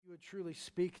would truly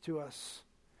speak to us,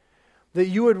 that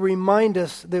you would remind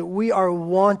us that we are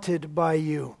wanted by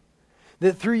you,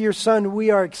 that through your Son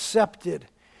we are accepted,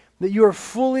 that you are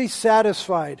fully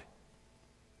satisfied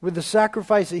with the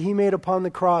sacrifice that he made upon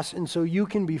the cross, and so you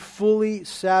can be fully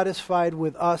satisfied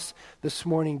with us this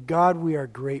morning. God, we are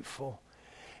grateful.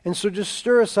 And so just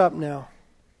stir us up now.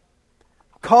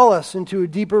 Call us into a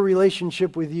deeper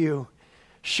relationship with you.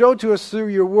 Show to us through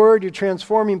your word, your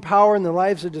transforming power in the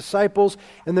lives of disciples,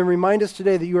 and then remind us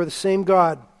today that you are the same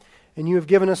God, and you have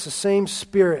given us the same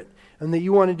Spirit, and that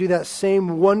you want to do that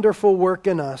same wonderful work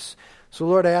in us. So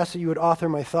Lord, I ask that you would author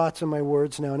my thoughts and my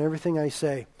words now, and everything I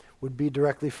say would be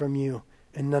directly from you,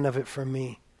 and none of it from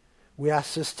me. We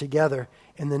ask this together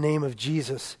in the name of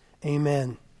Jesus.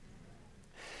 Amen.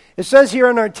 It says here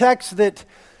in our text that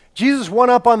Jesus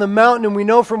went up on the mountain, and we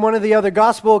know from one of the other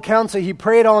gospel accounts that he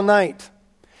prayed all night.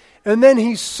 And then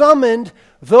he summoned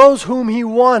those whom he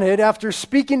wanted after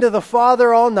speaking to the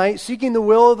Father all night, seeking the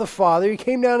will of the Father. He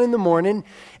came down in the morning,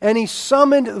 and he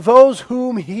summoned those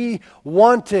whom he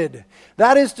wanted.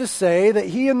 That is to say that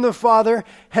he and the Father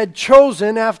had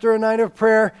chosen, after a night of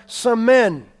prayer, some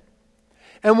men.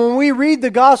 And when we read the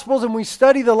Gospels and we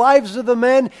study the lives of the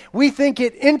men, we think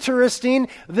it interesting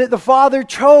that the Father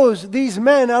chose these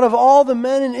men out of all the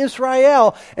men in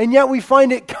Israel. And yet we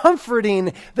find it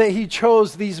comforting that he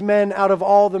chose these men out of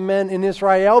all the men in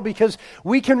Israel, because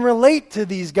we can relate to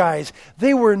these guys.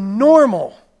 They were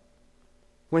normal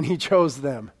when he chose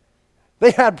them. They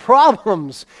had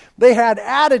problems. They had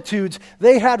attitudes.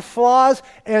 They had flaws.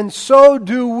 And so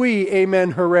do we. Amen,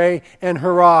 hooray, and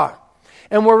hurrah.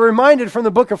 And we're reminded from the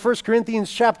book of 1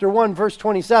 Corinthians chapter 1, verse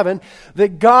 27,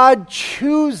 that God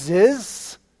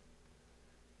chooses,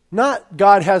 not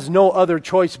God has no other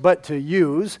choice but to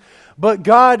use, but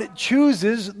God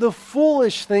chooses the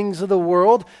foolish things of the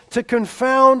world to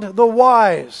confound the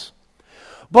wise.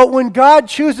 But when God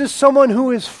chooses someone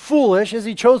who is foolish, as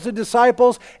he chose the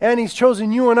disciples and he's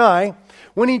chosen you and I,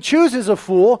 when he chooses a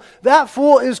fool, that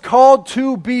fool is called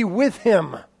to be with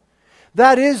him.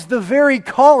 That is the very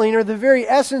calling, or the very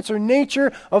essence or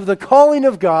nature of the calling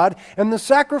of God and the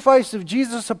sacrifice of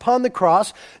Jesus upon the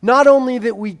cross. Not only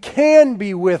that we can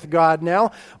be with God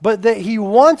now, but that he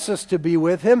wants us to be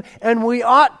with him, and we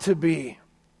ought to be.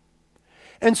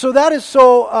 And so that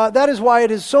is why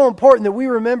it is so important that we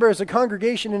remember as a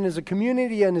congregation and as a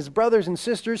community and as brothers and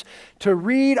sisters to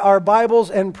read our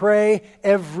Bibles and pray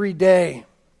every day.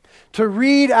 To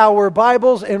read our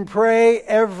Bibles and pray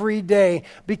every day,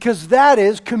 because that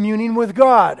is communing with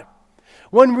God.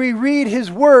 When we read his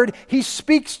word, he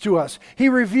speaks to us. He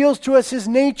reveals to us his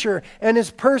nature and his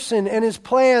person and his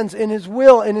plans and his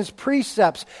will and his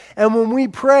precepts. And when we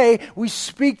pray, we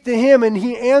speak to him, and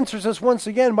he answers us once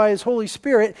again by his Holy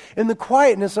Spirit in the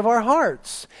quietness of our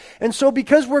hearts. And so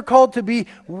because we're called to be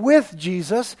with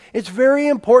Jesus, it's very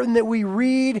important that we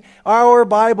read our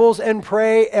Bibles and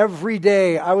pray every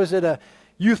day. I was at a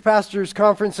youth pastors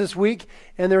conference this week,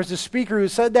 and there was a speaker who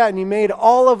said that, and he made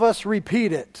all of us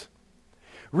repeat it.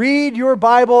 Read your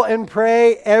Bible and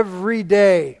pray every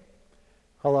day.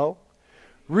 Hello?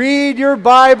 Read your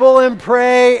Bible and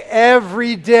pray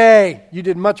every day. You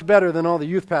did much better than all the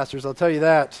youth pastors, I'll tell you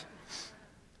that.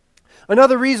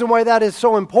 Another reason why that is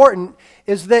so important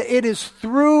is that it is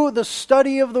through the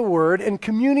study of the Word and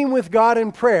communing with God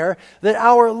in prayer that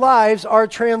our lives are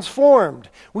transformed.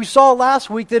 We saw last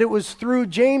week that it was through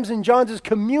James and John's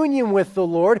communion with the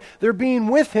Lord, their being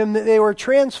with him, that they were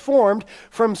transformed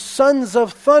from sons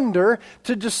of thunder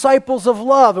to disciples of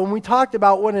love. And we talked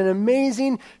about what an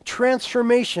amazing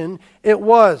transformation it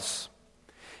was.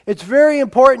 It's very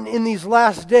important in these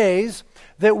last days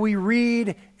that we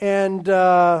read and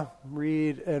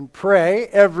pray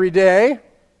every day,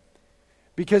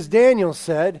 because Daniel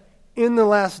said, in the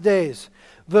last days,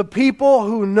 the people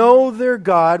who know their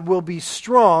God will be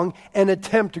strong and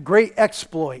attempt great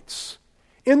exploits.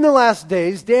 In the last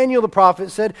days, Daniel the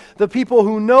prophet said, the people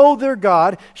who know their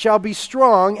God shall be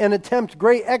strong and attempt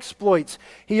great exploits.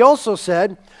 He also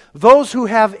said, those who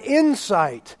have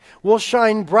insight will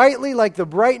shine brightly like the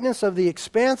brightness of the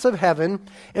expanse of heaven,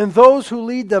 and those who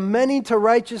lead the many to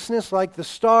righteousness like the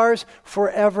stars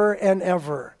forever and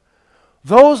ever.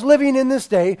 Those living in this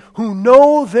day who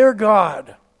know their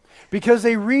God, because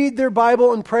they read their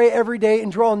Bible and pray every day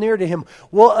and draw near to him,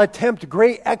 will attempt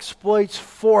great exploits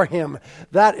for him.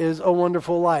 That is a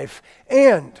wonderful life.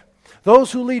 And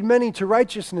those who lead many to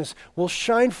righteousness will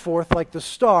shine forth like the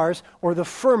stars or the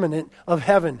firmament of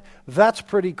heaven. That's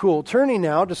pretty cool. Turning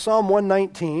now to Psalm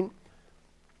 119.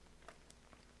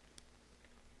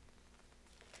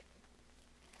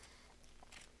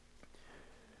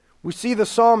 We see the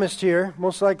psalmist here,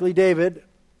 most likely David,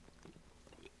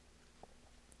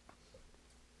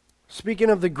 Speaking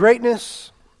of the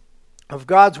greatness of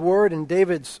God's word and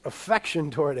David's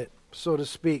affection toward it, so to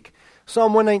speak.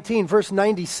 Psalm 119, verse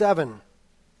 97.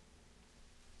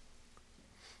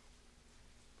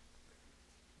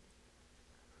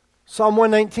 Psalm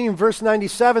 119, verse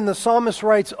 97, the psalmist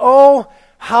writes, "Oh,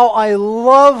 how I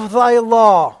love thy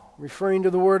law," referring to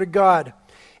the word of God.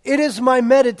 "It is my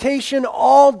meditation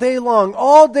all day long."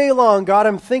 All day long, God,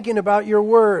 I'm thinking about your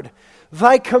word.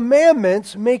 "Thy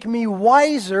commandments make me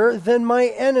wiser than my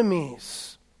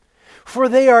enemies, for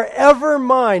they are ever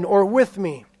mine," or with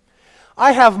me.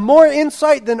 "I have more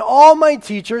insight than all my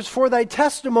teachers, for thy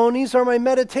testimonies are my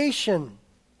meditation.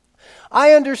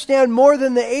 I understand more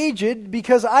than the aged,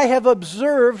 because I have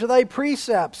observed thy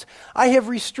precepts. I have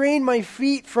restrained my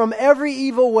feet from every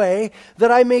evil way,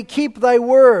 that I may keep thy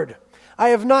word. I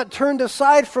have not turned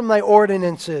aside from thy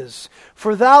ordinances,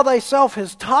 for thou thyself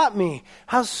hast taught me.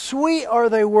 How sweet are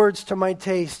thy words to my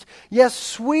taste, yes,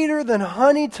 sweeter than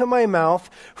honey to my mouth.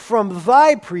 From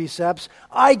thy precepts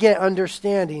I get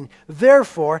understanding.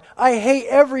 Therefore I hate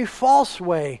every false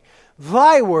way.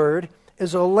 Thy word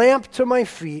is a lamp to my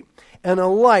feet and a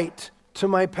light to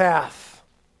my path.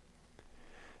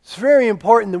 It's very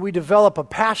important that we develop a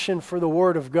passion for the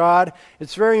Word of God.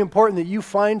 It's very important that you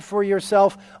find for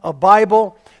yourself a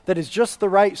Bible that is just the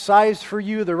right size for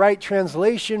you, the right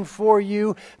translation for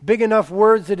you, big enough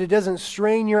words that it doesn't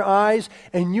strain your eyes,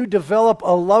 and you develop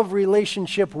a love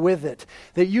relationship with it.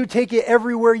 That you take it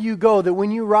everywhere you go, that when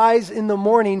you rise in the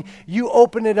morning, you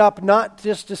open it up not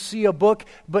just to see a book,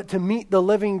 but to meet the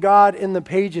living God in the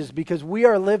pages, because we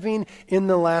are living in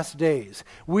the last days.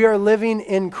 We are living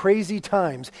in crazy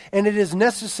times, and it is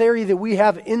necessary that we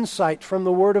have insight from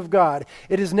the Word of God.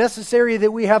 It is necessary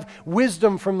that we have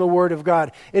wisdom from the Word of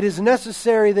God. It is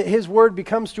necessary that His Word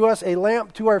becomes to us a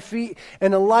lamp to our feet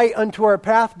and a light unto our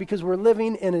path, because we're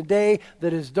living in a day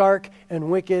that is dark and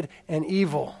wicked and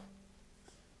evil.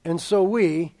 And so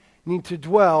we need to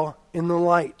dwell in the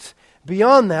light.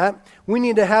 Beyond that, we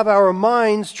need to have our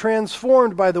minds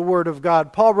transformed by the Word of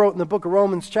God. Paul wrote in the book of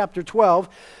Romans chapter 12,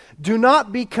 "Do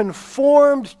not be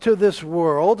conformed to this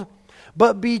world,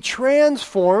 but be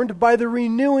transformed by the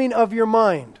renewing of your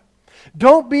mind."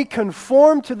 Don't be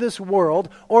conformed to this world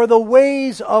or the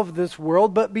ways of this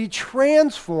world, but be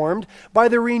transformed by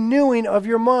the renewing of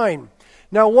your mind.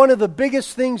 Now, one of the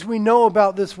biggest things we know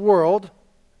about this world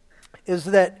is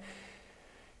that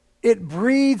it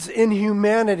breeds in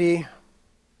humanity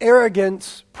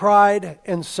arrogance, pride,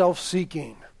 and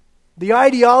self-seeking. The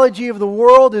ideology of the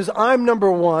world is I'm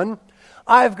number one,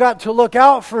 I've got to look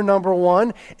out for number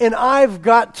one, and I've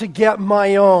got to get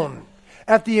my own.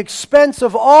 At the expense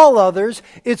of all others,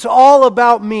 it's all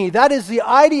about me. That is the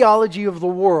ideology of the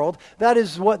world. That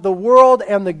is what the world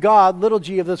and the God, little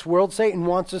g of this world, Satan,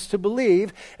 wants us to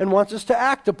believe and wants us to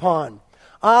act upon.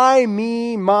 I,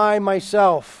 me, my,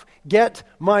 myself. Get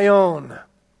my own.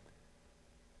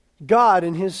 God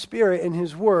and His Spirit and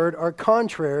His Word are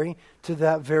contrary to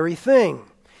that very thing.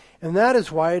 And that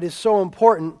is why it is so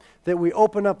important that we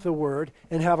open up the Word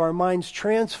and have our minds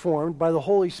transformed by the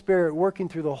Holy Spirit working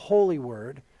through the Holy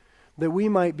Word, that we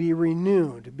might be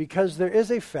renewed. Because there is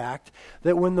a fact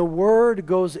that when the Word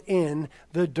goes in,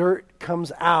 the dirt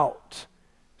comes out.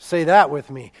 Say that with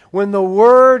me. When the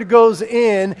Word goes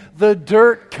in, the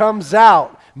dirt comes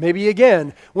out. Maybe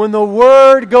again. When the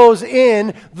Word goes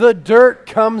in, the dirt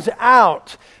comes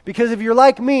out. Because if you're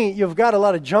like me, you've got a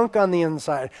lot of junk on the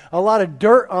inside, a lot of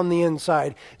dirt on the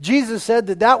inside. Jesus said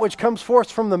that that which comes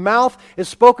forth from the mouth is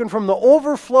spoken from the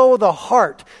overflow of the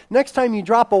heart. Next time you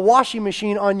drop a washing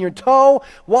machine on your toe,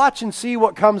 watch and see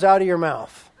what comes out of your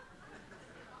mouth.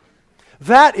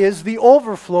 That is the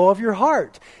overflow of your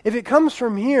heart. If it comes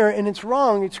from here and it's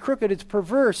wrong, it's crooked, it's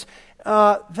perverse,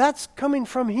 that's coming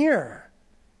from here.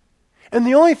 And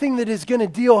the only thing that is going to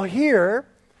deal here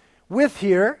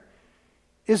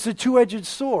is the two-edged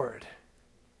sword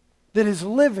that is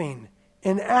living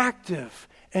and active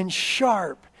and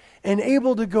sharp and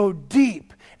able to go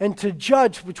deep and to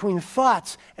judge between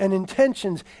thoughts and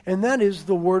intentions, and that is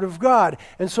the Word of God.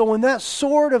 And so when that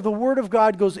sword of the Word of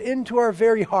God goes into our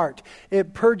very heart,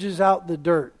 it purges out the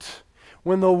dirt.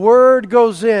 When the Word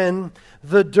goes in,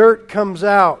 the dirt comes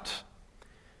out.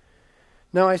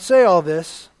 Now I say all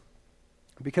this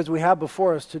because we have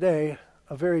before us today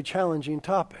a very challenging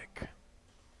topic.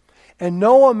 And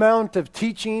no amount of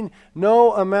teaching,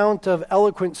 no amount of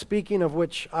eloquent speaking, of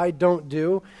which I don't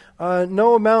do,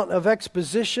 no amount of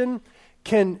exposition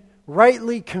can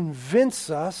rightly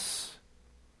convince us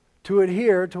to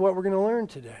adhere to what we're going to learn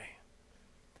today.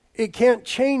 it can't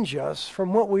change us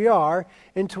from what we are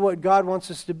into what God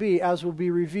wants us to be, as will be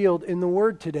revealed in the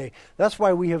Word today. That's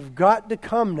why we have got to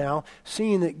come now,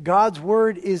 seeing that God's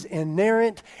Word is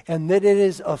inerrant, and that it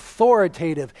is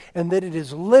authoritative, and that it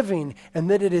is living, and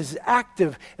that it is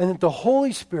active, and that the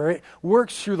Holy Spirit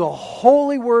works through the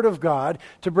holy Word of God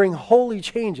to bring holy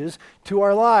changes to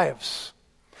our lives.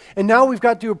 And now we've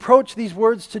got to approach these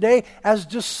words today as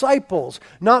disciples,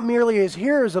 not merely as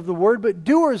hearers of the Word, but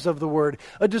doers of the Word.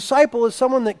 A disciple is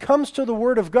someone that comes to the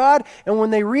Word of God, and when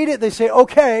they read it, they say,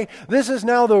 okay, this is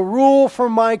now the rule for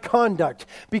my conduct.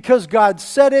 Because God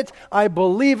said it, I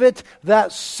believe it,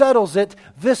 that settles it,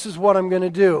 this is what I'm going to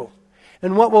do.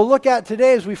 And what we'll look at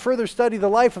today as we further study the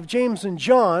life of James and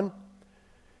John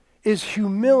is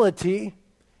humility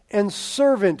and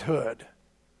servanthood.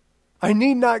 I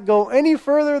need not go any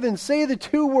further than say the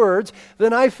two words,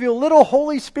 then I feel little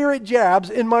Holy Spirit jabs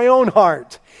in my own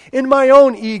heart, in my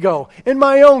own ego, in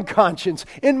my own conscience,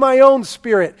 in my own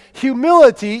spirit.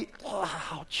 Humility,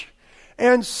 ouch,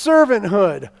 and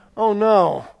servanthood, oh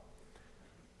no.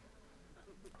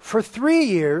 For 3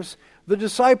 years, the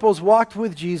disciples walked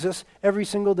with Jesus every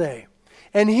single day.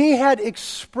 And he had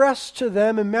expressed to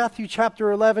them in Matthew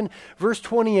chapter 11, verse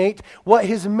 28, what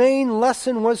his main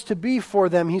lesson was to be for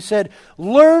them. He said,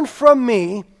 learn from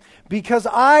me because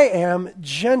I am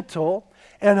gentle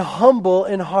and humble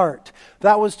in heart.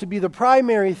 That was to be the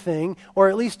primary thing, or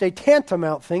at least a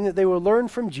tantamount thing that they would learn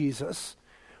from Jesus,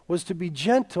 was to be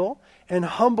gentle and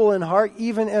humble in heart,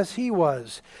 even as he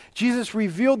was. Jesus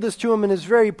revealed this to him in his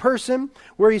very person,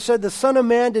 where he said, the Son of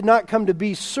Man did not come to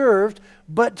be served,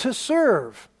 but to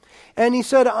serve. And he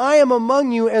said, I am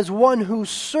among you as one who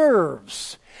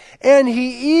serves. And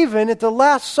he even, at the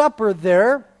Last Supper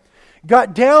there,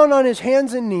 got down on his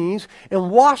hands and knees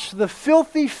and washed the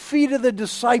filthy feet of the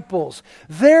disciples.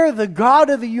 They're the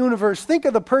God of the universe. Think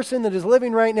of the person that is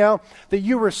living right now that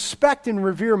you respect and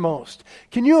revere most.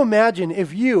 Can you imagine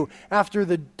if you, after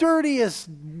the dirtiest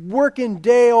working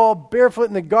day, all barefoot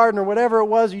in the garden or whatever it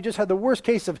was, you just had the worst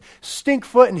case of stink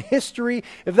foot in history,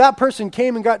 if that person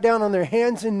came and got down on their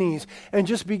hands and knees and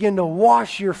just began to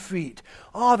wash your feet?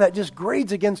 Oh, that just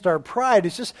grades against our pride.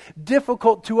 It's just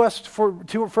difficult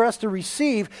for us to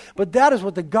receive, but that is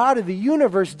what the God of the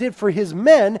universe did for his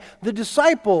men, the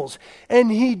disciples.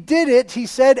 And he did it, he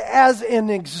said, as an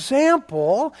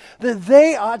example that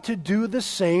they ought to do the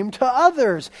same to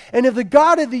others. And if the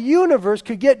God of the universe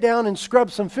could get down and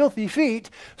scrub some filthy feet,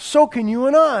 so can you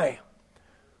and I.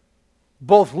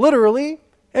 Both literally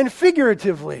and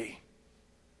figuratively.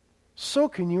 So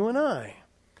can you and I.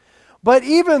 But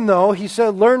even though he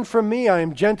said, learn from me, I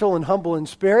am gentle and humble in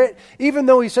spirit, even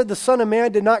though he said the Son of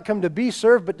Man did not come to be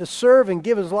served, but to serve and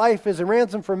give his life as a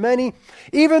ransom for many,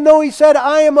 even though he said,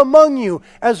 I am among you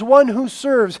as one who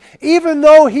serves, even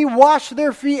though he washed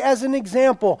their feet as an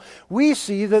example, we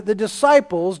see that the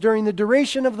disciples, during the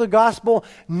duration of the gospel,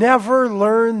 never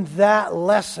learned that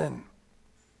lesson.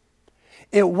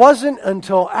 It wasn't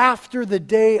until after the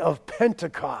day of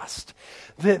Pentecost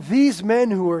that these men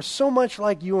who are so much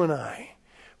like you and I,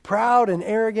 proud and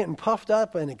arrogant and puffed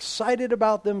up and excited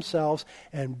about themselves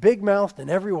and big-mouthed in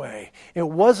every way, it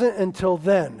wasn't until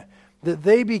then that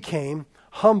they became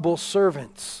humble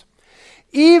servants.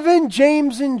 Even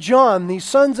James and John, the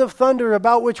sons of thunder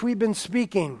about which we've been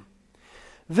speaking,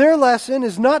 their lesson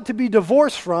is not to be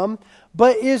divorced from,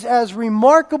 but is as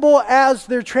remarkable as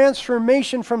their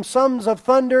transformation from sons of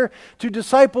thunder to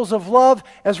disciples of love.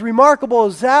 As remarkable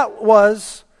as that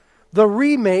was, the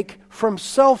remake from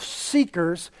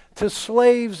self-seekers to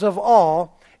slaves of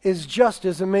all is just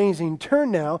as amazing.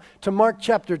 Turn now to Mark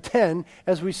chapter 10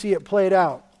 as we see it played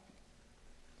out.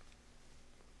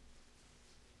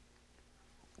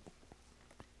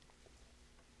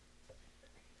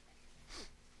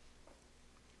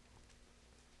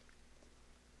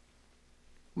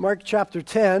 Mark chapter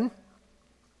 10,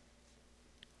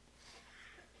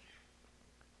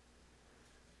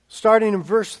 starting in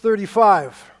verse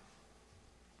 35.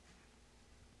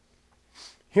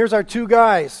 Here's our two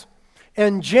guys.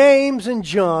 And James and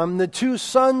John, the two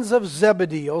sons of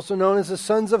Zebedee, also known as the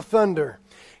sons of thunder,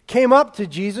 came up to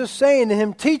Jesus, saying to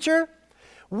him, Teacher,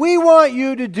 we want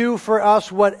you to do for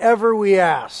us whatever we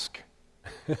ask.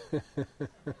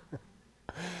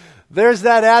 There's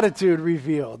that attitude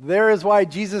revealed. There is why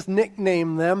Jesus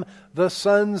nicknamed them the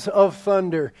sons of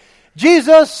thunder.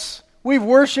 Jesus, we've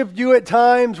worshiped you at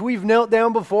times. We've knelt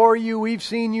down before you. We've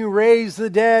seen you raise the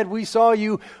dead. We saw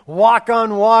you walk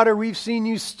on water. We've seen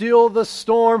you still the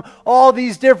storm. All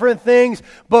these different things.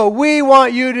 But we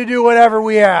want you to do whatever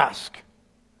we ask.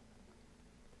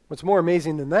 What's more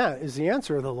amazing than that is the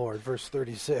answer of the Lord, verse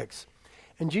 36.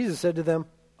 And Jesus said to them,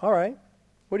 all right,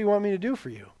 What do you want me to do for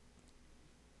you?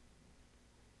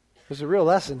 There's a real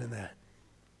lesson in that.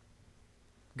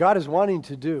 God is wanting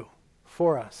to do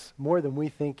for us more than we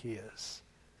think he is.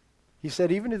 He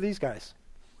said, even to these guys,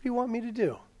 what do you want me to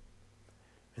do?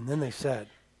 And then they said,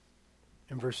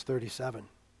 in verse 37,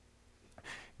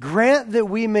 grant that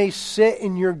we may sit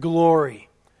in your glory,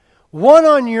 one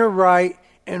on your right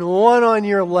and one on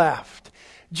your left.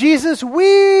 Jesus,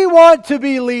 we want to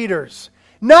be leaders.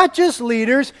 Not just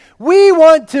leaders, we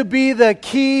want to be the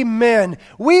key men.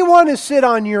 We want to sit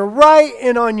on your right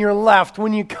and on your left.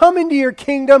 When you come into your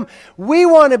kingdom, we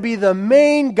want to be the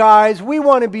main guys. We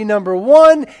want to be number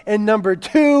 1 and number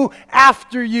 2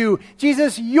 after you.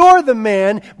 Jesus, you're the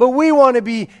man, but we want to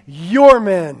be your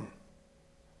men.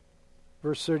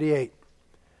 Verse 38.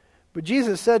 But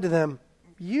Jesus said to them,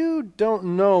 you don't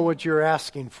know what you're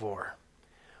asking for.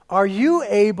 Are you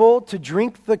able to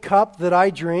drink the cup that I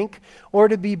drink, or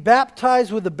to be baptized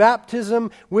with the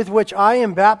baptism with which I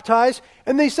am baptized?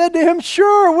 And they said to him,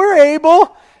 sure, we're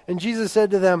able. And Jesus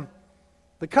said to them,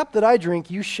 the cup that I drink,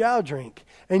 you shall drink,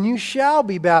 and you shall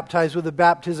be baptized with the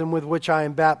baptism with which I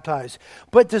am baptized.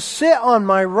 But to sit on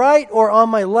my right or on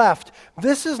my left,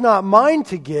 this is not mine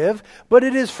to give, but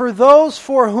it is for those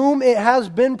for whom it has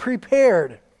been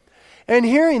prepared. And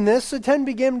hearing this, the 10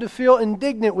 began to feel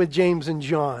indignant with James and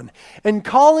John, and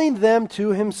calling them to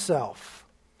himself,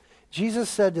 Jesus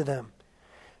said to them,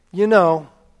 you know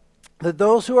that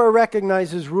those who are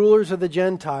recognized as rulers of the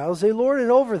Gentiles, they lord it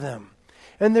over them,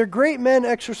 and their great men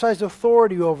exercise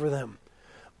authority over them.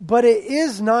 But it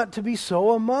is not to be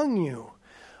so among you.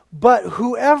 But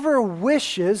whoever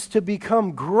wishes to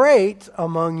become great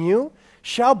among you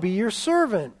shall be your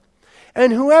servant.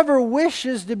 And whoever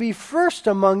wishes to be first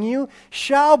among you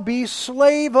shall be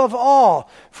slave of all.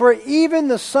 For even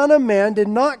the Son of Man did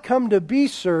not come to be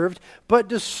served, but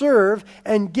to serve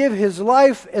and give his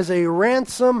life as a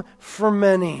ransom for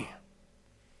many.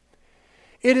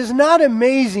 It is not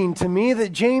amazing to me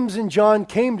that James and John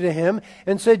came to him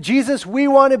and said, Jesus, we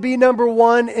want to be number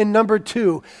 1 and number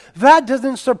 2. That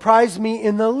doesn't surprise me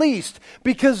in the least,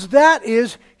 because that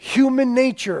is human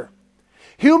nature.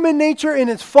 Human nature in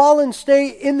its fallen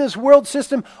state in this world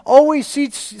system always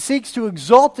seeks to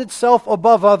exalt itself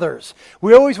above others.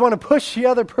 We always want to push the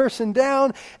other person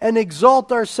down and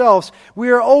exalt ourselves. We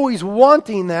are always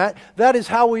wanting that. That is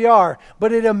how we are.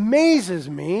 But it amazes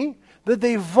me that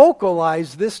they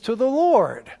vocalize this to the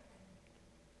Lord.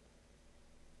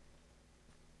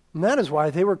 And that is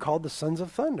why they were called the sons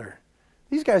of thunder.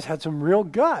 These guys had some real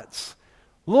guts.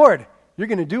 Lord, you're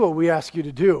going to do what we ask you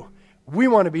to do. We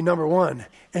want to be number 1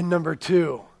 and number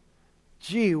 2.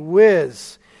 Gee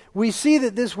whiz. We see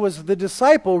that this was the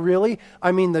disciple, really.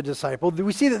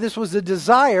 We see that this was the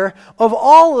desire of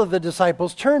all of the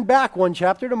disciples. Turn back one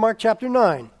chapter to Mark chapter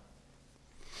 9.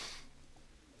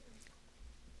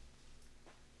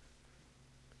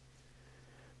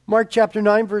 Mark chapter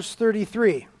 9, verse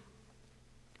 33.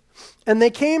 And they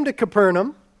came to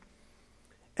Capernaum,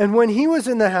 and when he was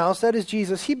in the house, that is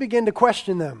Jesus, he began to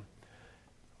question them.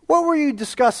 What were you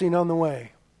discussing on the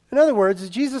way? In other words, as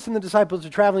Jesus and the disciples are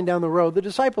traveling down the road, the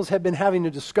disciples had been having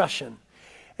a discussion.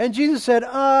 And Jesus said,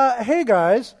 hey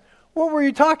guys, what were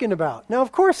you talking about? Now,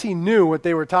 of course he knew what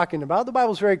they were talking about. The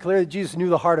Bible's very clear that Jesus knew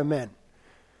the heart of men.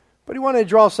 But he wanted to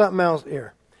draw something else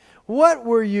here. What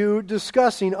were you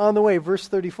discussing on the way? Verse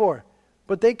 34.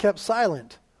 But they kept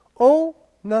silent. Oh,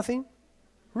 nothing.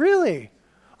 Really?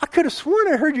 I could have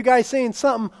sworn I heard you guys saying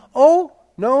something. Oh,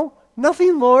 no,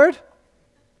 nothing, Lord.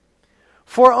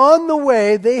 For on the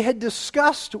way they had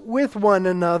discussed with one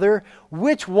another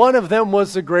which one of them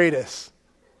was the greatest.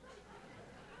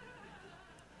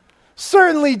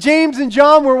 Certainly James and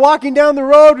John were walking down the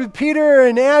road with Peter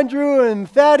and Andrew and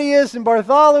Thaddeus and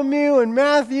Bartholomew and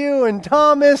Matthew and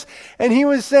Thomas. And he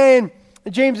was saying,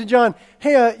 James and John,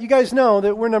 hey, you guys know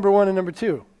that we're number 1 and number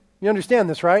 2. You understand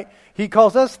this, right? He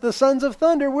calls us the sons of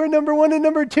thunder. We're number 1 and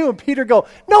number 2. And Peter go,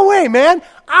 no way, man.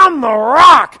 I'm the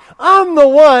rock. I'm the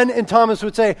one. And Thomas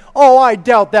would say, oh, I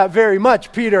doubt that very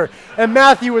much, Peter. And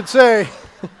Matthew would say,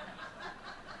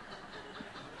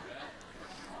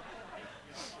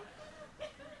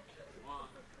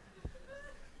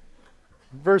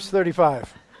 verse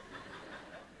 35.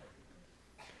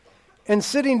 And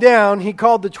sitting down, he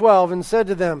called the 12 and said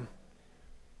to them,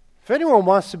 if anyone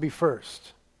wants to be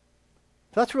first,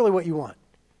 if that's really what you want,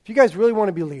 if you guys really want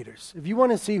to be leaders, if you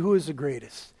want to see who is the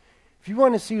greatest, if you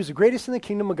want to see who's the greatest in the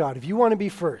kingdom of God, if you want to be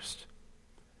first,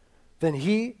 then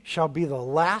he shall be the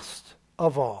last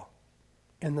of all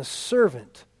and the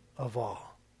servant of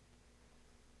all.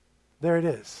 There it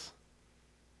is.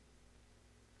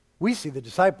 We see the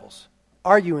disciples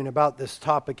arguing about this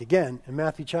topic again in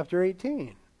Matthew chapter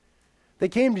 18. They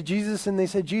came to Jesus and they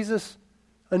said, Jesus,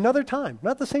 another time,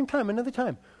 not the same time, another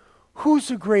time, who's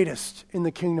the greatest in the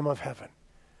kingdom of heaven?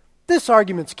 This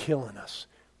argument's killing us.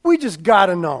 We just got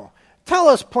to know. Tell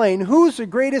us plain, who's the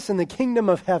greatest in the kingdom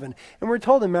of heaven? And we're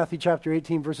told in Matthew chapter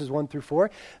 18, verses 1 through 4,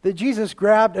 that Jesus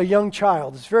grabbed a young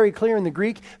child. It's very clear in the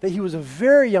Greek that he was a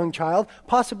very young child,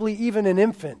 possibly even an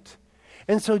infant.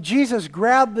 And so Jesus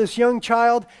grabbed this young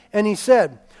child and he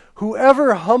said,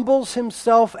 whoever humbles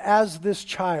himself as this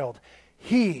child,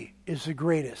 he is the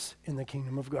greatest in the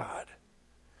kingdom of God.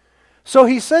 So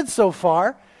he said so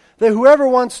far that whoever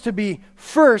wants to be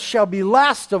first shall be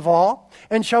last of all,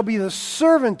 and shall be the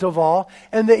servant of all,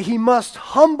 and that he must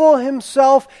humble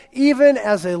himself even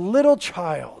as a little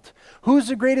child. Who's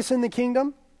the greatest in the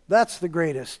kingdom? That's the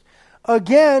greatest.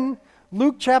 Again,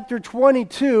 Luke chapter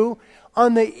 22,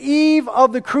 on the eve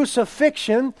of the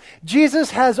crucifixion,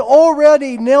 Jesus has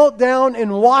already knelt down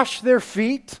and washed their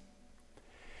feet.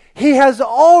 He has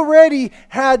already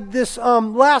had this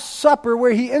Last Supper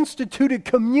where he instituted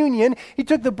communion. He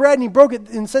took the bread and he broke it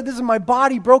and said, this is my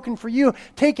body broken for you.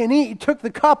 Take and eat. He took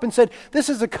the cup and said, this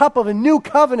is a cup of a new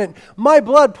covenant. My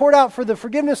blood poured out for the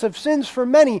forgiveness of sins for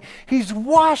many. He's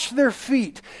washed their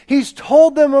feet. He's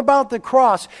told them about the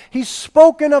cross. He's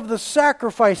spoken of the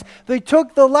sacrifice. They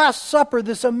took the Last Supper,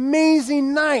 this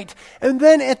amazing night. And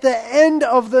then at the end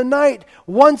of the night,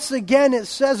 once again it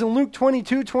says in Luke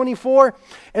 22:24,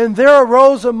 and there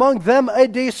arose among them a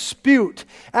dispute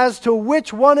as to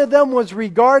which one of them was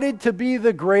regarded to be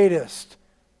the greatest.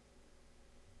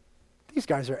 These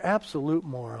guys are absolute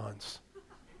morons.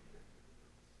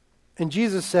 And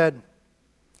Jesus said,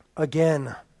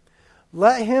 again,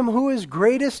 let him who is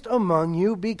greatest among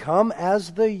you become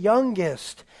as the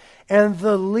youngest, and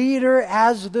the leader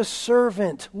as the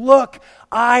servant. Look,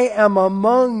 I am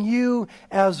among you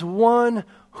as one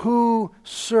who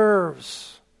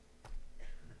serves.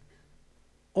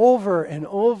 Over and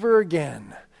over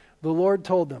again, the Lord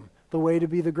told them the way to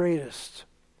be the greatest,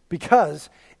 because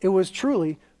it was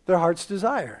truly their heart's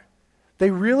desire.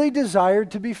 They really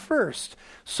desired to be first.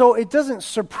 So it doesn't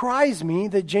surprise me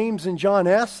that James and John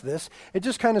asked this. It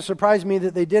just kind of surprised me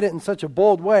that they did it in such a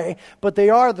bold way. But they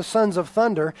are the sons of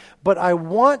thunder. But I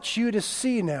want you to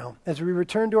see now, as we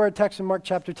return to our text in Mark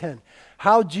chapter 10,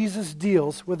 how Jesus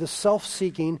deals with a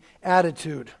self-seeking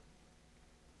attitude.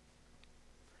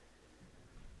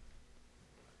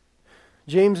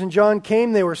 James and John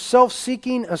came. They were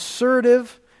self-seeking,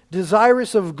 assertive,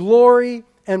 desirous of glory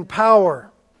and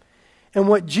power. And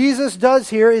what Jesus does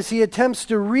here is he attempts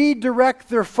to redirect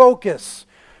their focus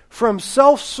from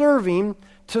self-serving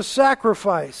to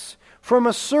sacrifice, from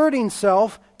asserting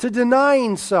self to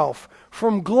denying self,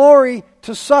 from glory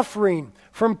to suffering,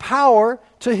 from power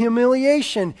to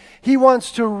humiliation. He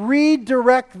wants to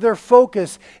redirect their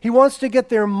focus. He wants to get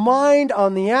their mind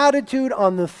on the attitude,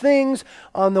 on the things,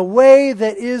 on the way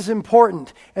that is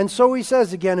important. And so he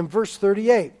says again in verse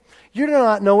 38, you do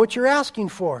not know what you're asking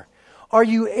for. Are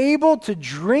you able to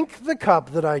drink the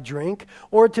cup that I drink,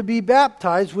 or to be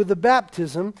baptized with the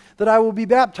baptism that I will be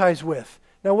baptized with?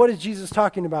 Now, what is Jesus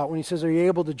talking about when he says, are you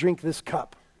able to drink this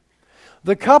cup?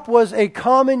 The cup was a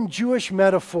common Jewish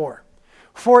metaphor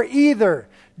for either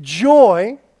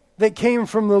joy that came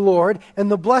from the Lord and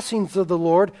the blessings of the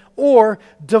Lord, or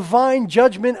divine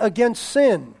judgment against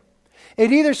sin.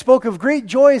 It either spoke of great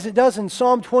joy, as it does in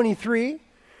Psalm 23,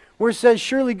 where it says,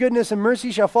 surely goodness and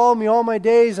mercy shall follow me all my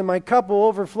days, and my cup will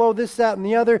overflow, this, that, and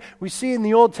the other. We see in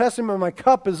the Old Testament, my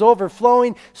cup is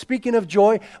overflowing, speaking of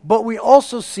joy. But we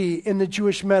also see in the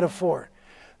Jewish metaphor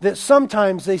that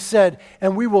sometimes they said,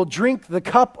 and we will drink the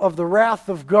cup of the wrath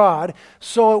of God.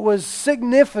 So it was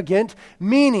significant,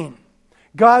 meaning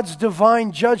God's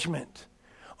divine judgment.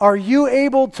 Are you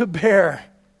able to bear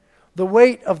the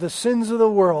weight of the sins of the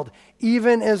world,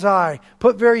 even as I?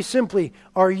 Put very simply,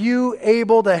 are you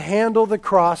able to handle the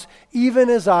cross, even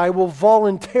as I will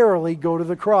voluntarily go to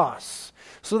the cross?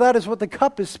 So that is what the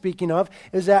cup is speaking of,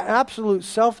 is that absolute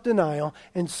self-denial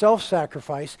and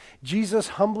self-sacrifice, Jesus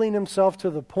humbling himself to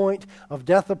the point of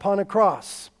death upon a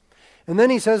cross. And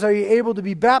then he says, are you able to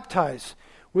be baptized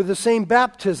with the same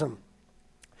baptism?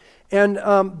 And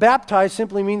baptized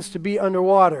simply means to be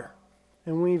underwater.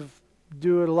 And we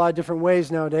do it a lot of different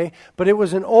ways nowadays, but it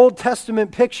was an Old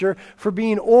Testament picture for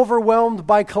being overwhelmed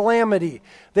by calamity.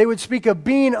 They would speak of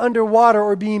being underwater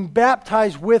or being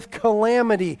baptized with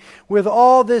calamity, with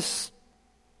all this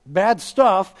bad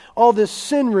stuff, all this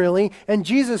sin really. And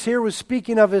Jesus here was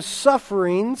speaking of his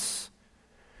sufferings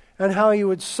and how he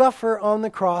would suffer on the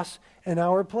cross in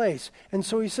our place. And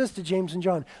so he says to James and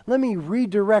John, let me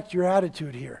redirect your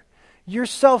attitude here. You're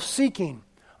self-seeking.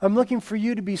 I'm looking for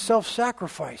you to be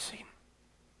self-sacrificing.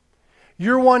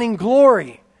 You're wanting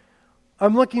glory.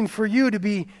 I'm looking for you to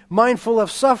be mindful of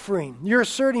suffering. You're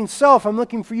asserting self. I'm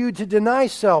looking for you to deny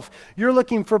self. You're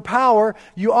looking for power.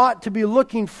 You ought to be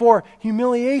looking for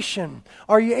humiliation.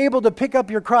 Are you able to pick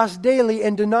up your cross daily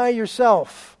and deny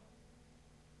yourself?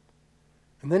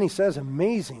 And then he says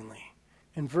amazingly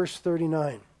in verse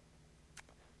 39.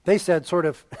 They said sort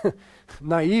of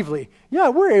naively, yeah,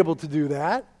 we're able to do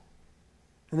that.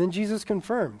 And then Jesus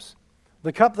confirms,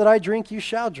 the cup that I drink, you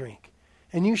shall drink.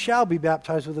 And you shall be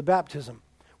baptized with the baptism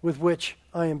with which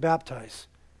I am baptized.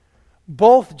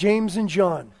 Both James and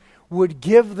John would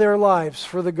give their lives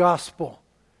for the gospel.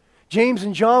 James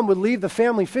and John would leave the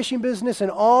family fishing business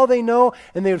and all they know,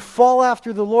 and they would follow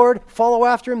after the Lord, follow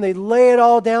after him. They'd lay it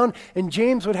all down, and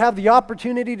James would have the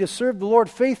opportunity to serve the Lord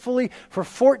faithfully for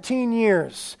 14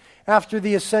 years after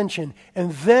the ascension.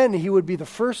 And then he would be the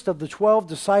first of the 12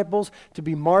 disciples to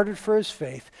be martyred for his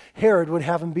faith. Herod would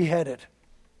have him beheaded.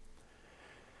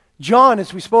 John,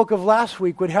 as we spoke of last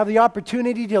week, would have the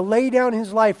opportunity to lay down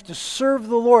his life to serve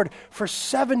the Lord for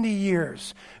 70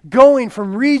 years, going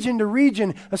from region to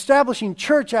region, establishing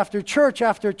church after church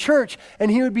after church,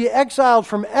 and he would be exiled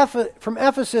from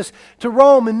Ephesus to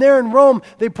Rome, and there in Rome,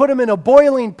 they put him in a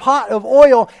boiling pot of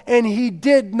oil, and he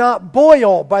did not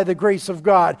boil by the grace of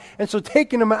God. And so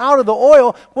taking him out of the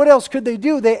oil, what else could they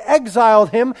do? They exiled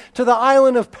him to the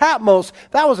island of Patmos.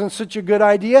 That wasn't such a good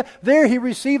idea. There he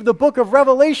received the book of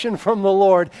Revelation from the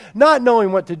Lord. Not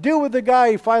knowing what to do with the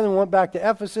guy, he finally went back to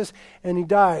Ephesus and he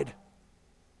died.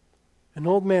 An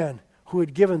old man who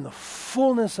had given the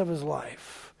fullness of his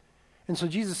life. And so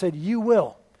Jesus said, you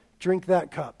will drink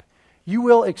that cup. You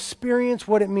will experience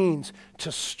what it means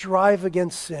to strive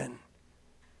against sin.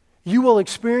 You will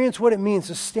experience what it means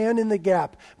to stand in the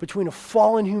gap between a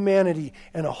fallen humanity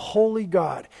and a holy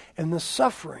God, and the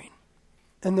suffering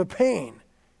and the pain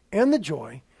and the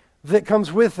joy that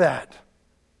comes with that.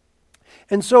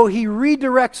 And so he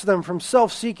redirects them from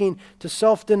self-seeking to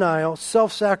self-denial,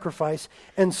 self-sacrifice,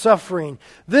 and suffering.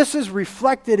 This is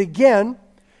reflected again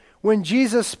when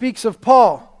Jesus speaks of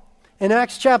Paul. In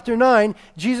Acts chapter 9,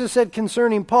 Jesus said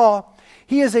concerning Paul,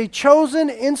 he is a chosen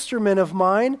instrument of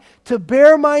mine to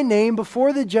bear my name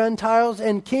before the Gentiles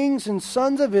and kings and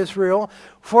sons of Israel,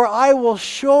 for I will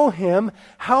show him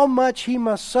how much he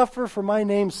must suffer for my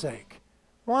name's sake.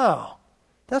 Wow,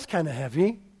 that's kind of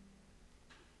heavy.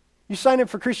 You sign up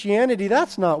for Christianity,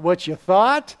 that's not what you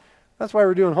thought. That's why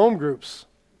we're doing home groups.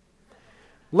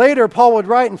 Later, Paul would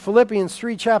write in Philippians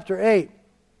 3, chapter 8,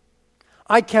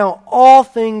 I count all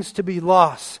things to be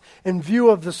loss in view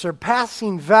of the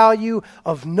surpassing value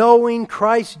of knowing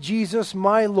Christ Jesus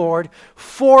my Lord,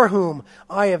 for whom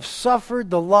I have suffered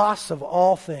the loss of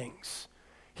all things.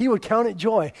 He would count it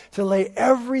joy to lay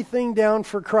everything down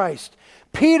for Christ.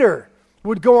 Peter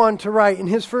would go on to write in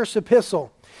his first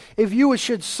epistle, if you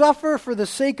should suffer for the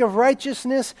sake of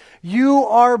righteousness, you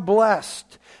are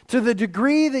blessed. To the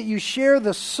degree that you share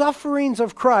the sufferings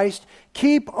of Christ,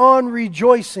 keep on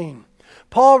rejoicing.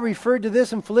 Paul referred to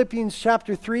this in Philippians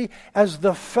chapter 3 as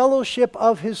the fellowship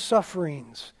of his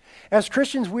sufferings. As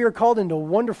Christians, we are called into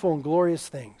wonderful and glorious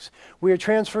things. We are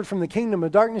transferred from the kingdom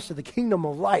of darkness to the kingdom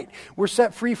of light. We're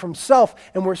set free from self,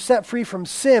 and we're set free from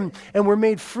sin, and we're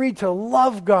made free to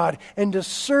love God and to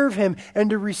serve him and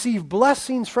to receive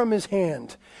blessings from his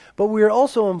hand. But we are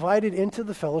also invited into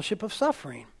the fellowship of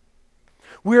suffering.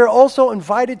 We are also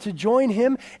invited to join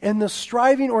him in the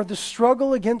striving or the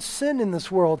struggle against sin in this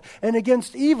world and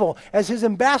against evil as his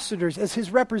ambassadors, as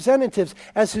his representatives,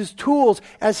 as his tools,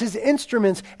 as his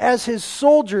instruments, as his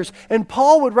soldiers. And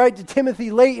Paul would write to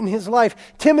Timothy late in his life,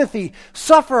 Timothy,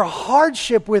 suffer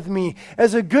hardship with me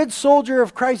as a good soldier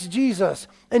of Christ Jesus.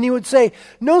 And he would say,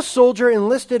 no soldier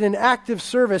enlisted in active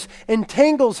service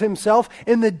entangles himself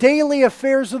in the daily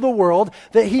affairs of the world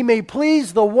that he may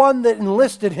please the one that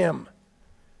enlisted him.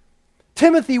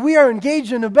 Timothy, we are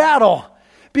engaged in a battle.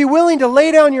 Be willing to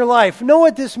lay down your life. Know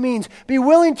what this means. Be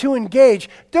willing to engage.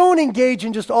 Don't engage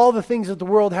in just all the things that the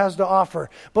world has to offer,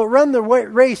 but run the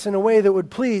race in a way that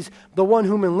would please the one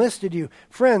whom enlisted you.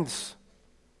 Friends,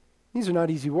 these are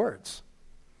not easy words.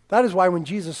 That is why when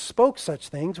Jesus spoke such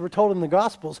things, we're told in the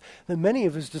Gospels that many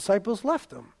of his disciples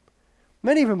left him.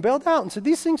 Many of them bailed out and said,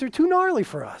 these things are too gnarly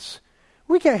for us.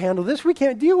 We can't handle this. We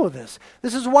can't deal with this.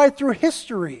 This is why through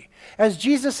history, as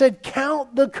Jesus said,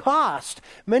 count the cost.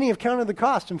 Many have counted the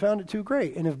cost and found it too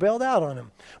great and have bailed out on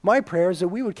him. My prayer is that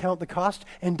we would count the cost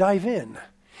and dive in.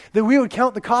 That we would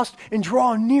count the cost and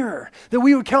draw nearer. That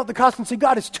we would count the cost and say,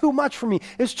 God, it's too much for me.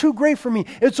 It's too great for me.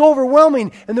 It's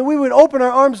overwhelming. And that we would open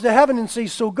our arms to heaven and say,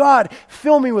 so God,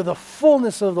 fill me with the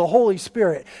fullness of the Holy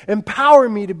Spirit. Empower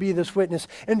me to be this witness.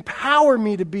 Empower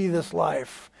me to be this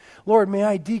life. Lord, may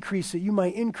I decrease that you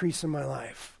might increase in my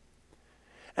life.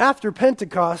 After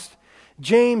Pentecost,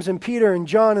 James and Peter and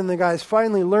John and the guys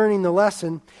finally learning the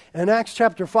lesson. In Acts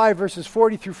chapter 5, verses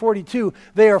 40 through 42,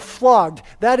 they are flogged.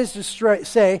 That is to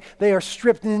say, they are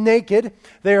stripped naked.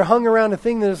 They are hung around a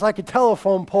thing that is like a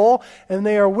telephone pole, and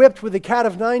they are whipped with a cat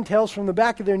of nine tails from the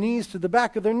back of their knees to the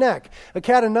back of their neck. A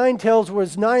cat of nine tails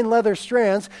was 9 leather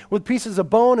strands with pieces of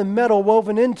bone and metal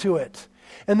woven into it.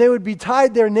 And they would be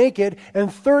tied there naked,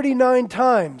 and 39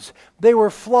 times they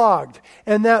were flogged.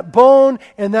 And that bone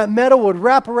and that metal would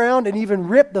wrap around and even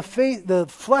rip the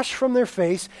flesh from their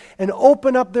face and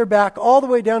open up their back all the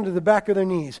way down to the back of their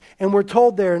knees. And we're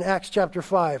told there in Acts chapter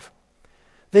 5,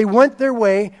 they went their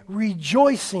way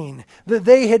rejoicing that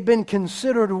they had been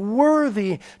considered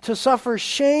worthy to suffer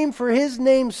shame for his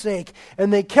name's sake.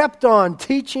 And they kept on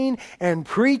teaching and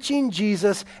preaching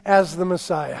Jesus as the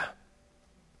Messiah.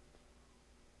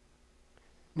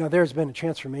 Now, there's been a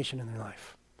transformation in their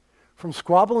life. From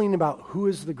squabbling about who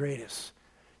is the greatest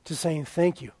to saying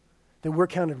thank you that we're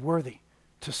counted worthy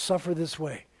to suffer this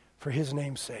way for his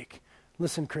name's sake.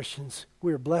 Listen, Christians,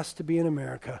 we are blessed to be in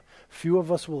America. Few of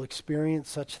us will experience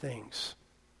such things.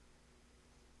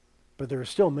 But there are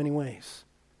still many ways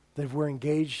that if we're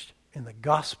engaged in the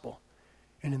gospel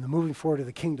and in the moving forward of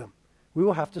the kingdom, we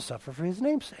will have to suffer for his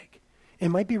name's sake. It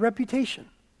might be reputation.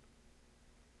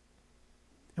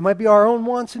 It might be our own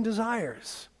wants and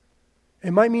desires.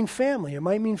 It might mean family. It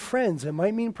might mean friends. It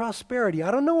might mean prosperity. I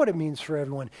don't know what it means for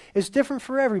everyone. It's different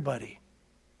for everybody.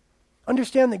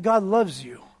 Understand that God loves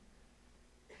you.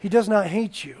 He does not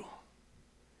hate you.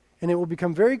 And it will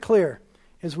become very clear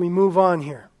as we move on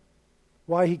here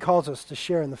why he calls us to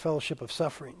share in the fellowship of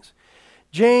sufferings.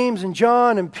 James and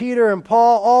John and Peter and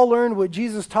Paul all learned what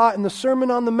Jesus taught in the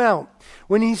Sermon on the Mount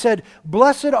when he said,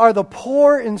 "Blessed are the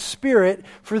poor in spirit,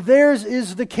 for theirs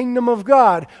is the kingdom of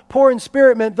God." Poor in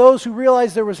spirit meant those who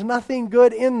realized there was nothing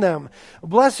good in them.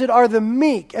 Blessed are the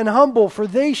meek and humble, for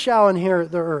they shall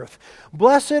inherit the earth.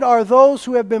 Blessed are those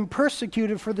who have been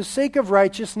persecuted for the sake of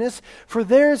righteousness, for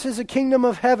theirs is the kingdom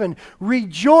of heaven.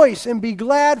 Rejoice and be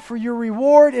glad, for your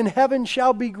reward in heaven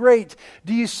shall be great.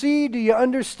 Do you see, do you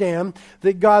understand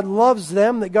that God loves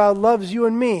them, that God loves you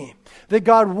and me? That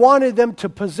God wanted them to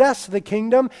possess the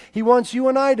kingdom. He wants you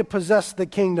and I to possess the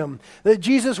kingdom. That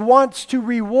Jesus wants to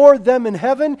reward them in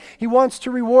heaven. He wants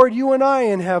to reward you and I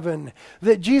in heaven.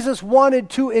 That Jesus wanted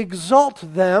to exalt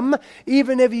them,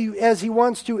 even as he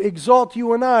wants to exalt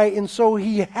you and I. And so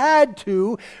he had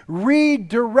to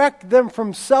redirect them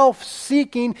from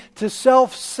self-seeking to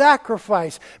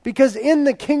self-sacrifice. Because in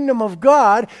the kingdom of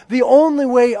God, the only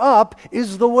way up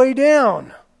is the way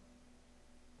down.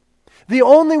 The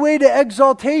only way to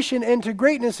exaltation and to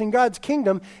greatness in God's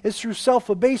kingdom is through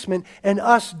self-abasement and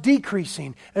us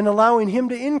decreasing and allowing him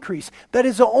to increase. That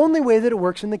is the only way that it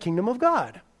works in the kingdom of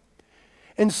God.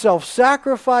 And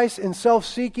self-sacrifice and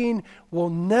self-seeking will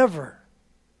never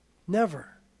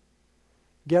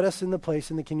get us in the place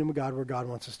in the kingdom of God where God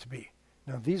wants us to be.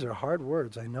 Now, these are hard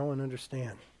words, I know and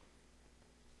understand.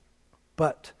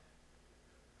 But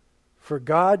for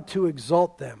God to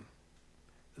exalt them,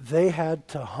 they had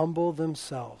to humble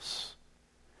themselves.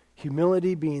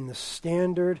 Humility being the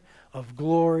standard of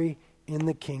glory in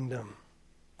the kingdom.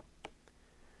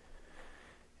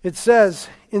 It says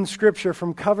in Scripture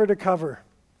from cover to cover,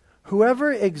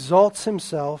 "Whoever exalts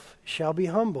himself shall be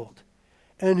humbled,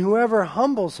 and whoever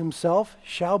humbles himself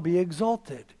shall be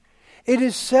exalted." It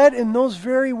is said in those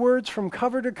very words from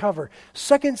cover to cover.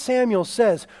 2 Samuel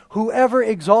says, "Whoever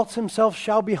exalts himself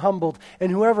shall be humbled,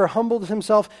 and whoever humbles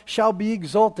himself shall be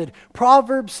exalted."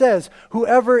 Proverbs says,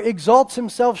 "Whoever exalts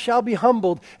himself shall be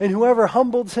humbled, and whoever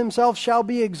humbles himself shall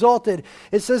be exalted."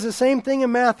 It says the same thing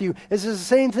in Matthew. It says the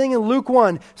same thing in Luke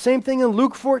 1, same thing in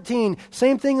Luke 14,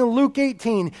 same thing in Luke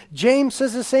 18. James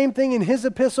says the same thing in his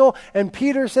epistle, and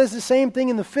Peter says the same thing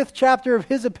in the 5th chapter of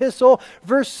his epistle,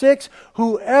 verse 6,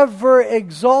 "Whoever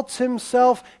exalts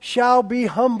himself shall be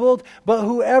humbled, but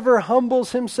whoever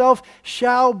humbles himself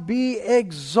shall be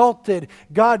exalted."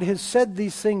 God has said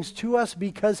these things to us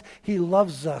because he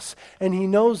loves us, and he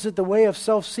knows that the way of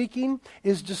self-seeking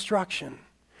is destruction.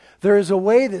 There is a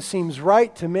way that seems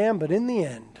right to man, but in the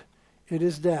end, it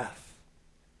is death.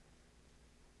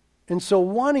 And so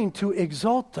wanting to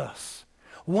exalt us,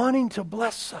 wanting to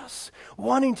bless us,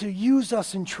 wanting to use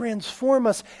us and transform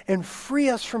us and free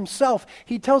us from self.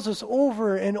 He tells us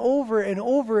over and over and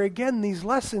over again these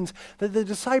lessons that the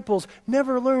disciples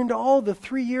never learned all the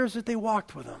 3 years that they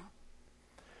walked with him.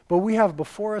 But we have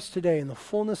before us today in the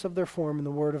fullness of their form in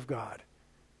the Word of God.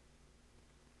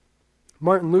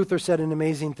 Martin Luther said an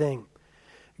amazing thing.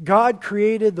 "God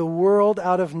created the world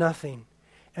out of nothing,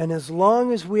 and as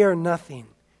long as we are nothing,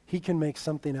 He can make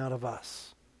something out of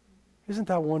us. Isn't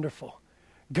that wonderful?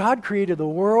 God created the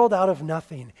world out of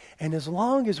nothing, and as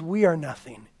long as we are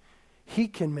nothing, He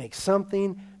can make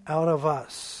something out of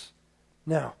us.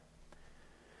 Now,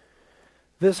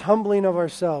 this humbling of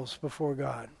ourselves before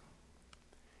God,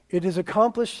 it is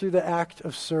accomplished through the act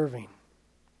of serving.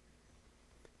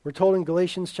 We're told in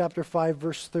Galatians chapter 5,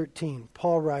 verse 13,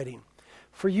 Paul writing,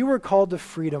 "For you were called to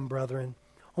freedom, brethren.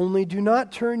 Only do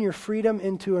not turn your freedom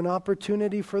into an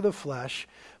opportunity for the flesh,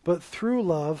 but through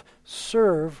love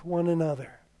serve one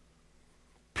another."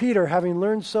 Peter, having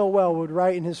learned so well, would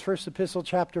write in his first epistle,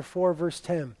 chapter 4, verse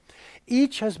 10,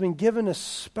 "Each has been given a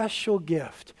special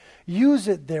gift. Use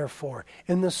it, therefore,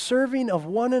 in the serving of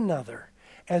one another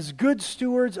as good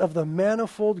stewards of the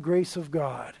manifold grace of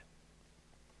God."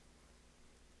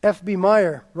 F.B.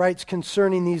 Meyer writes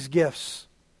concerning these gifts,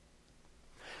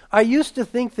 "I used to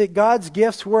think that God's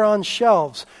gifts were on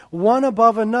shelves, one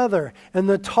above another, and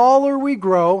the taller we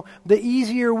grow, the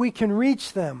easier we can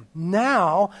reach them.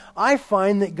 Now, I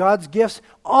find that God's gifts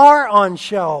are on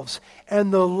shelves,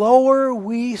 and the lower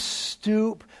we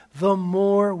stoop, the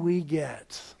more we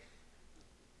get."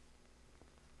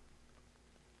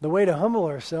 The way to humble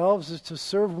ourselves is to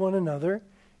serve one another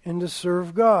and to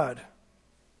serve God.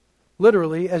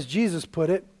 Literally, as Jesus put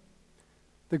it,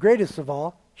 the greatest of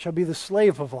all shall be the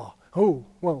slave of all. Oh,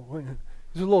 whoa,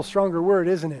 it's a little stronger word,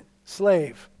 isn't it?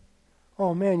 Slave.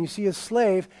 Oh man, you see, a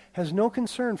slave has no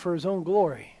concern for his own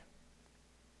glory.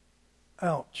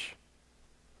 Ouch.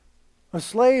 A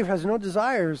slave has no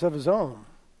desires of his own.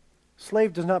 A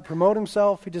slave does not promote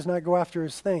himself. He does not go after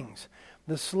his things.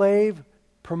 The slave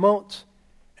promotes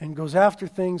and goes after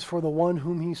things for the one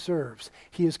whom he serves.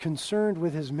 He is concerned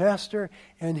with his master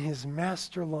and his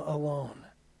master alone.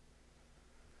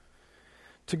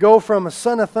 To go from a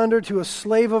son of thunder to a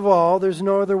slave of all, there's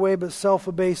no other way but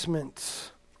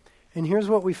self-abasement. And here's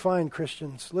what we find,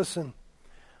 Christians. Listen,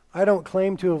 I don't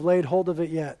claim to have laid hold of it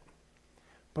yet,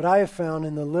 but I have found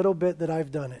in the little bit that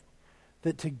I've done it,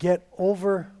 that to get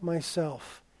over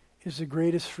myself is the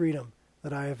greatest freedom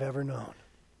that I have ever known.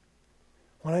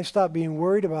 When I stop being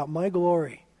worried about my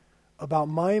glory, about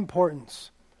my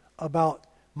importance, about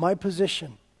my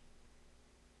position,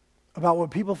 about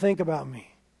what people think about me,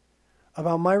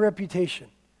 about my reputation,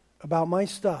 about my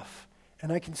stuff,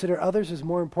 and I consider others as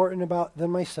more important than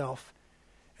myself,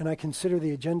 and I consider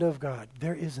the agenda of God,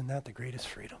 isn't that the greatest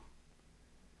freedom?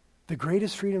 The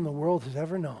greatest freedom the world has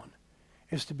ever known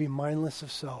is to be mindless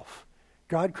of self.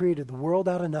 God created the world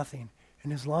out of nothing,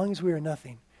 and as long as we are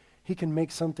nothing, He can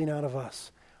make something out of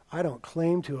us. I don't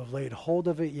claim to have laid hold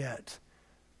of it yet,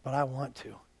 but I want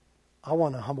to. I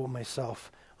want to humble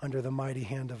myself under the mighty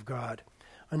hand of God.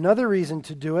 Another reason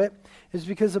to do it is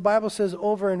because the Bible says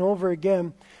over and over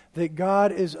again that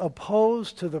God is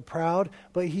opposed to the proud,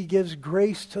 but He gives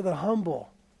grace to the humble.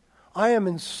 I am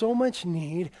in so much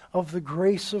need of the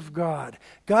grace of God.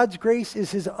 God's grace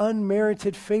is His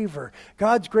unmerited favor.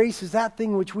 God's grace is that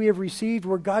thing which we have received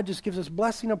where God just gives us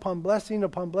blessing upon blessing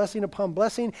upon blessing upon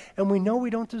blessing, and we know we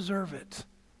don't deserve it.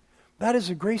 That is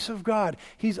the grace of God.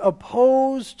 He's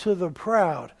opposed to the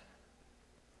proud,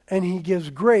 and He gives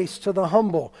grace to the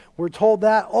humble. We're told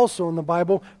that also in the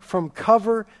Bible from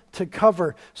cover to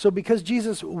cover. So because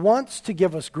Jesus wants to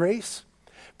give us grace,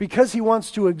 because He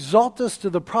wants to exalt us to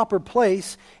the proper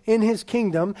place in His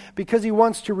kingdom, because He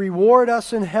wants to reward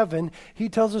us in heaven, He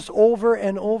tells us over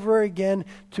and over again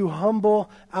to humble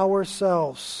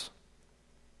ourselves.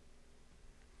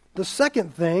 The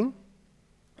second thing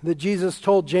that Jesus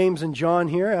told James and John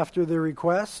here after their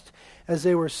request, as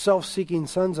they were self-seeking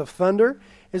sons of thunder,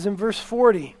 is in verse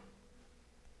 40.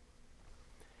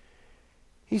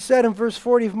 He said in verse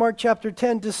 40 of Mark chapter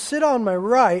 10, "To sit on my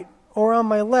right or on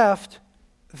my left,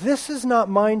 this is not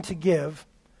mine to give,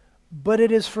 but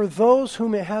it is for those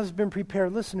whom it has been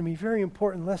prepared." Listen to me, very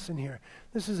important lesson here.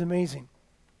 This is amazing.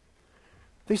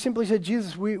 They simply said,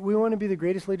 "Jesus, we want to be the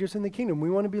greatest leaders in the kingdom.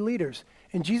 We want to be leaders."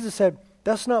 And Jesus said,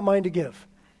 "That's not mine to give."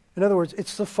 In other words,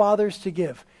 it's the Father's to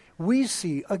give. We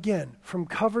see, again, from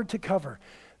cover to cover,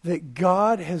 that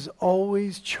God has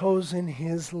always chosen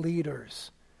His leaders.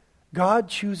 God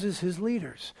chooses His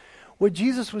leaders. What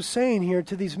Jesus was saying here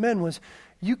to these men was,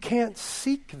 you can't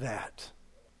seek that.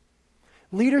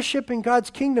 Leadership in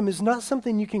God's kingdom is not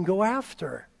something you can go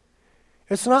after.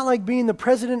 It's not like being the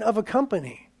president of a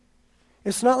company.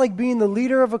 It's not like being the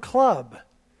leader of a club.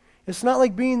 It's not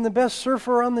like being the best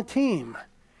surfer on the team.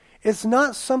 It's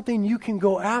not something you can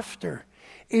go after.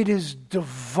 It is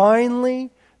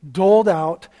divinely doled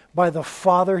out by the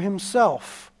Father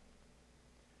Himself.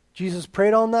 Jesus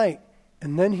prayed all night,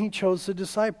 and then He chose the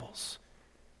disciples.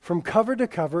 From cover to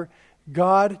cover,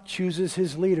 God chooses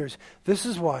his leaders. This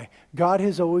is why God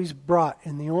has always brought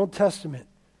in the Old Testament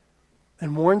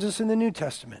and warns us in the New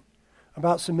Testament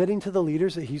about submitting to the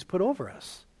leaders that he's put over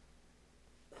us.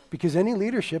 Because any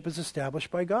leadership is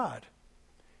established by God.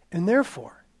 And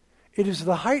therefore, it is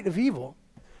the height of evil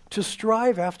to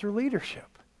strive after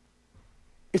leadership.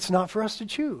 It's not for us to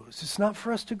choose. It's not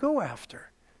for us to go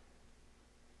after.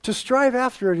 To strive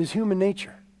after it is human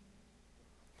nature.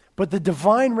 But the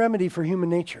divine remedy for human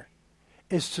nature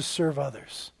is to serve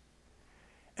others.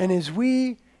 And as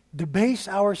we debase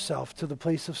ourselves to the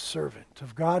place of servant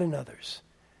of God and others,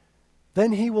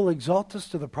 then he will exalt us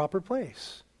to the proper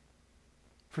place.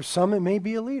 For some, it may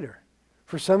be a leader.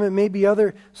 For some, it may be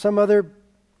some other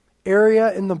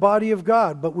area in the body of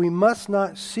God. But we must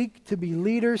not seek to be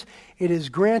leaders. It is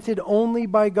granted only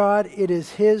by God. It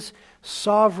is his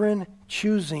sovereign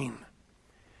choosing.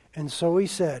 And so he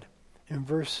said in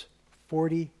verse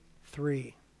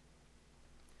 43,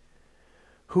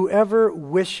 whoever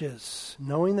wishes,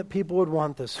 knowing that people would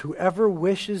want this, whoever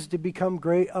wishes to become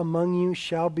great among you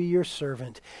shall be your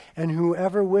servant, and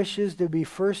whoever wishes to be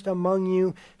first among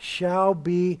you shall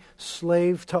be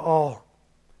slave to all.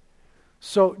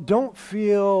 So don't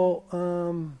feel,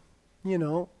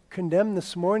 condemned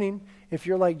this morning if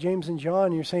you're like James and John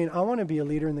and you're saying, I want to be a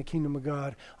leader in the kingdom of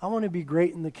God. I want to be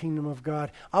great in the kingdom of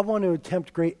God. I want to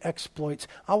attempt great exploits.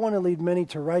 I want to lead many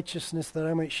to righteousness that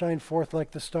I might shine forth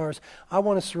like the stars. I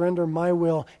want to surrender my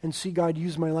will and see God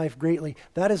use my life greatly.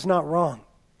 That is not wrong.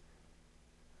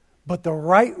 But the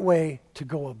right way to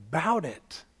go about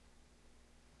it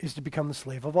is to become the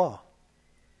slave of all,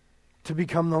 to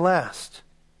become the last.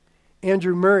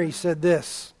 Andrew Murray said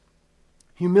this,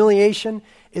 humiliation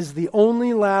is the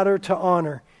only ladder to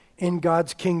honor in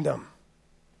God's kingdom.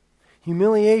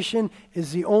 Humiliation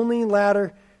is the only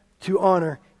ladder to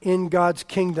honor in God's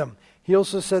kingdom. He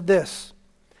also said this,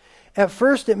 at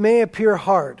first it may appear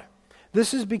hard.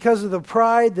 This is because of the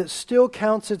pride that still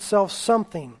counts itself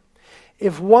something.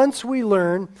 If once we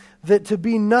learn that to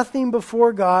be nothing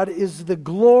before God is the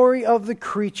glory of the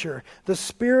creature, the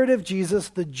Spirit of Jesus,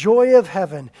 the joy of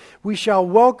heaven, we shall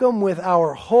welcome with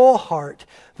our whole heart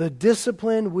the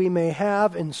discipline we may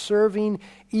have in serving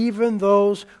even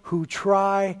those who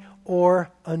try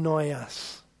or annoy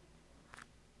us.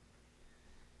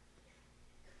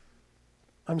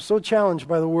 I'm so challenged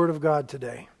by the Word of God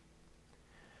today.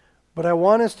 But I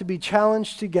want us to be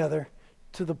challenged together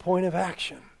to the point of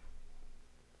action.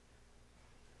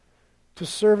 To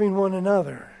serving one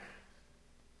another,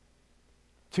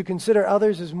 to consider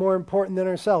others as more important than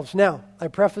ourselves. Now, I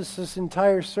preface this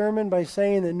entire sermon by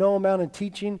saying that no amount of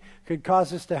teaching could cause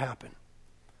this to happen.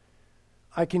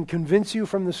 I can convince you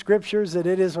from the Scriptures that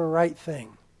it is a right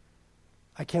thing.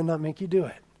 I cannot make you do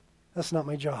it. That's not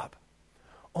my job.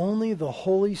 Only the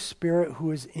Holy Spirit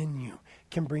who is in you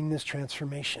can bring this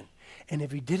transformation. And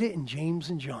if he did it in James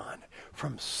and John,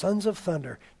 from sons of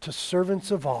thunder to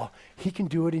servants of all, he can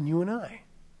do it in you and I.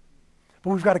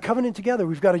 But we've got to covenant together.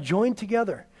 We've got to join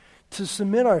together to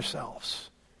submit ourselves.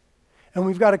 And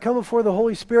we've got to come before the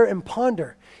Holy Spirit and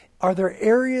ponder, are there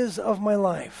areas of my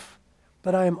life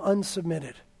that I am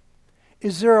unsubmitted?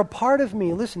 Is there a part of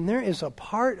me, listen, there is a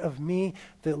part of me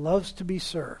that loves to be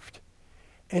served.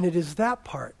 And it is that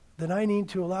part that I need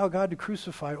to allow God to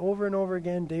crucify over and over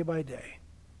again, day by day.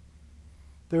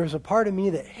 There is a part of me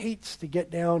that hates to get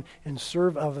down and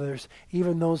serve others,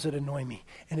 even those that annoy me.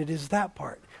 And it is that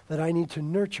part that I need to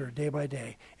nurture day by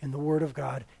day in the Word of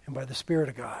God and by the Spirit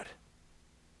of God.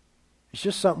 It's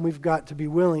just something we've got to be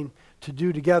willing to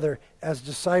do together as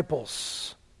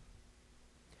disciples.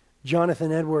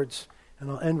 Jonathan Edwards,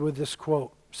 and I'll end with this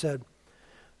quote, said,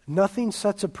 nothing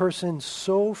sets a person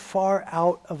so far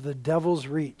out of the devil's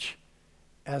reach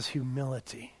as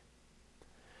humility.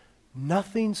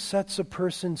 Nothing sets a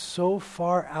person so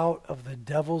far out of the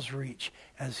devil's reach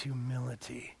as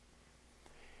humility.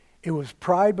 It was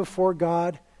pride before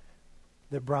God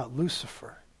that brought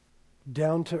Lucifer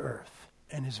down to earth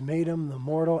and has made him the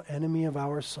mortal enemy of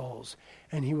our souls.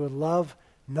 And he would love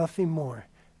nothing more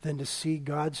than to see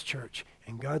God's church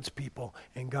and God's people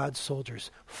and God's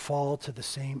soldiers fall to the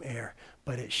same air.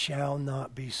 But it shall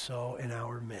not be so in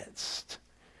our midst.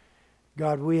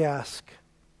 God, we ask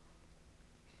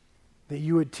that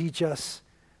you would teach us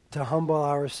to humble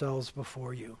ourselves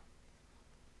before you.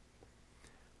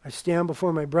 I stand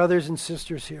before my brothers and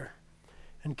sisters here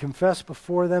and confess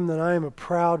before them that I am a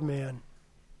proud man,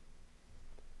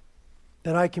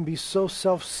 that I can be so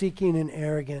self-seeking and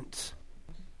arrogant.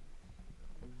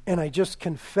 And I just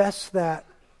confess that.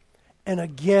 And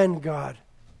again, God,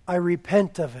 I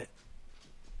repent of it.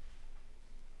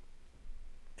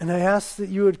 And I ask that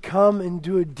you would come and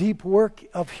do a deep work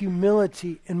of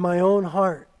humility in my own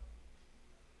heart.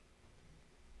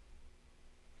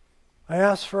 I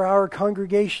ask for our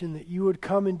congregation that you would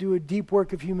come and do a deep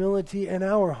work of humility in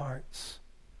our hearts.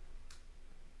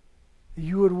 That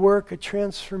you would work a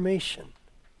transformation.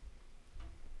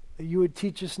 That you would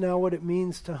teach us now what it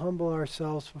means to humble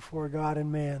ourselves before God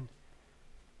and man.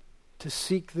 To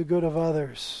seek the good of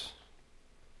others.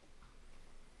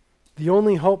 The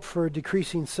only hope for a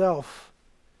decreasing self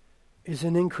is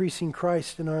an increasing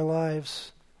Christ in our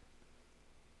lives.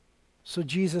 So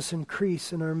Jesus,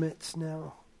 increase in our midst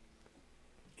now.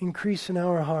 Increase in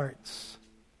our hearts.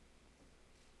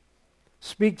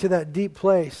 Speak to that deep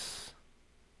place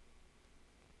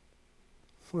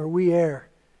where we err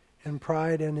in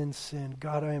pride and in sin.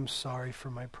 God, I am sorry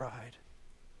for my pride.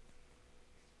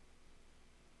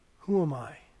 Who am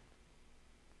I?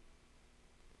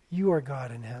 You are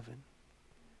God in heaven.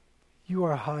 You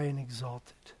are high and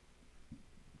exalted.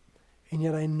 And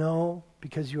yet I know,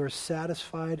 because you are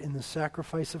satisfied in the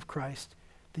sacrifice of Christ,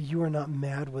 that you are not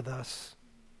mad with us.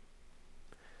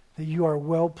 That you are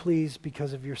well pleased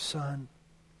because of your Son.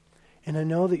 And I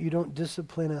know that you don't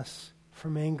discipline us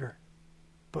from anger,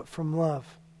 but from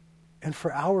love, and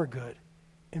for our good,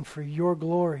 and for your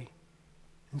glory.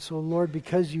 And so, Lord,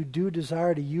 because you do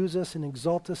desire to use us and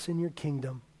exalt us in your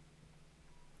kingdom,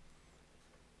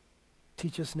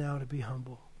 teach us now to be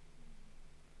humble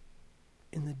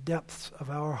in the depths of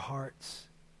our hearts.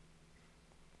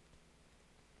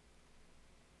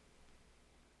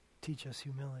 Teach us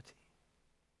humility.